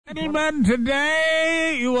Gentlemen,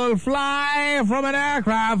 today you will fly from an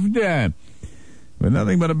aircraft with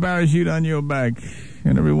nothing but a parachute on your back.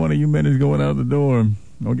 And every one of you men is going out the door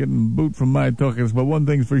or getting boot from my tuckers. But one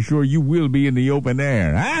thing's for sure, you will be in the open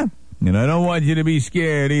air, huh? And I don't want you to be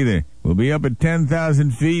scared either. We'll be up at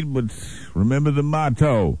 10,000 feet, but remember the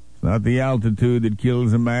motto. It's not the altitude that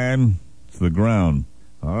kills a man, it's the ground.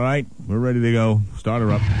 All right, we're ready to go. Start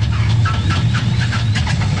her up.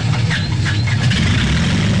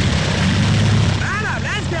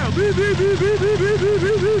 And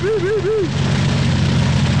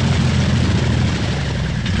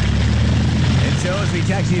so as we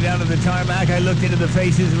taxied down to the tarmac, I looked into the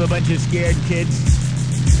faces of a bunch of scared kids.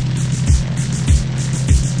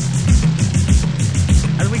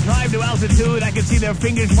 As we climbed to altitude, I could see their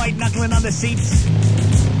fingers white-knuckling on the seats.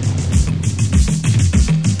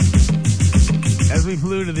 As we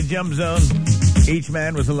flew to the jump zone, each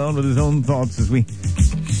man was alone with his own thoughts as we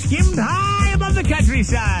skimmed high above the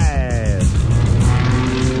countryside.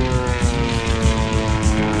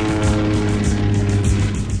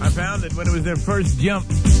 I found that when it was their first jump,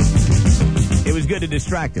 it was good to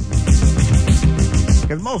distract them.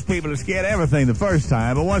 Because most people are scared of everything the first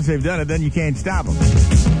time, but once they've done it, then you can't stop them.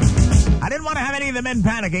 I didn't want to have any of the men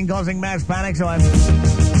panicking, causing mass panic, so I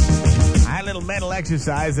had a little mental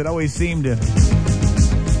exercise that always seemed to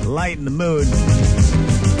lighten the mood.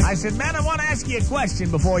 I said, man, I want to ask you a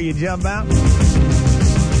question before you jump out.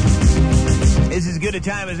 This is as good a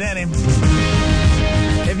time as any.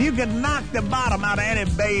 If you could knock the bottom out of any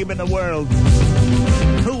babe in the world,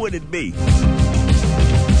 who would it be?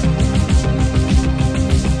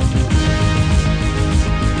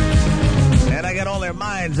 And I got all their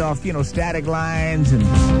minds off, static lines and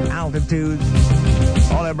altitudes,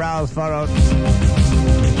 all their brows furrowed.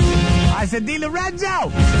 I said, Di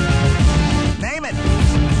Lorenzo! Name it.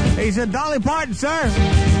 He said, Dolly Parton, sir.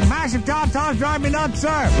 Massive tatas drive me nuts,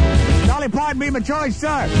 sir. Dolly Parton be my choice,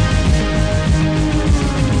 sir.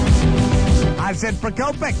 I said,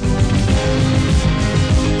 Prokopic.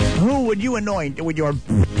 Who would you anoint with your...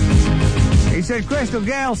 He said, Crystal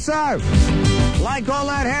Gale, sir. Like all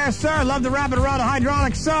that hair, sir. Love to wrap it around the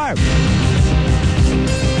hydraulics, sir.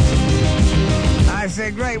 I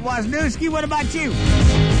said, great. Wozniewski, what about you?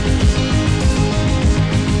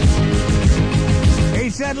 He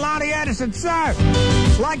said, Lonnie Edison, sir.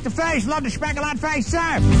 Like the face, love the speckle on face,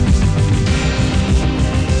 sir.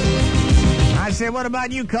 I said, what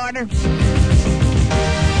about you, Carter?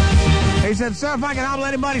 He said, sir, if I can help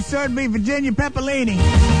anybody, sir, it'd be Virginia Pepperlini.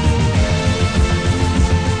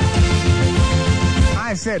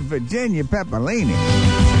 I said, Virginia Pepperlini?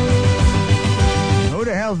 Who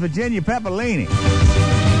the hell's Virginia Pepperlini?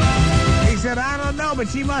 He said, I don't know, but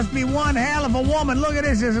she must be one hell of a woman. Look at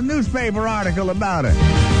this, there's a newspaper article about her.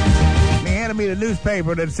 And he handed me the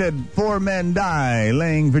newspaper that said, 4 men die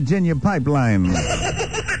laying Virginia pipeline.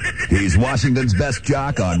 He's Washington's best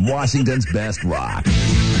jock on Washington's best rock.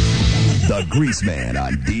 The Greasman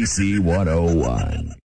on DC101.